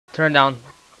Turn down.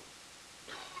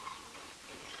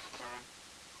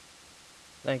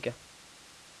 Thank you.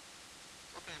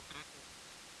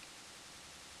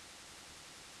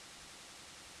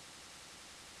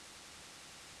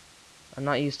 I'm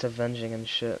not used to avenging and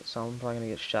shit, so I'm probably gonna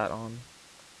get shot on.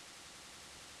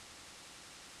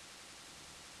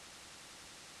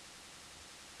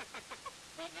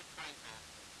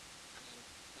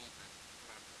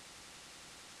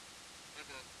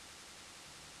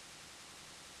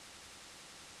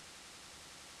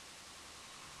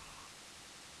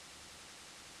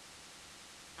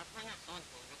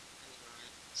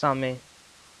 It's not me.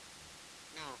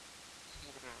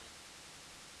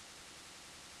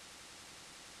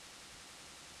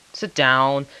 Sit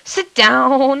down. Sit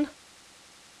down!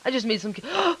 I just made some...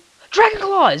 Dragon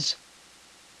Claws!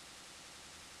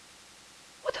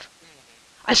 What the...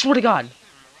 I swear to God.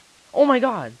 Oh my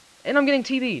God. And I'm getting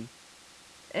TV'd.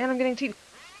 And I'm getting TV'd.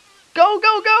 Go,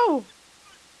 go, go!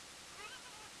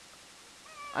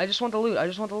 I just want the loot. I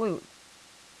just want the loot.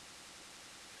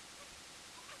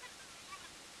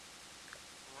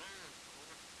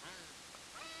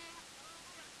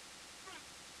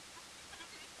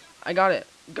 I got it.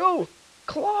 Go!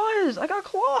 Claws! I got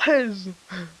claws!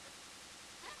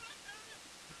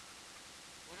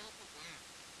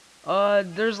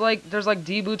 there's like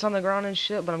D boots on the ground and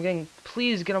shit, but I'm getting...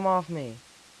 Please get them off me.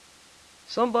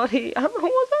 Somebody, I'm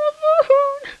almost out of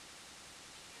food!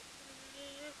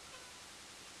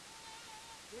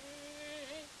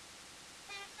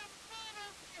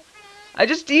 I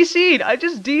just DC'd! I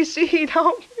just DC'd!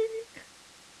 Help me!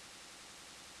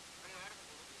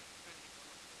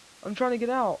 I'm trying to get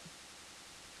out.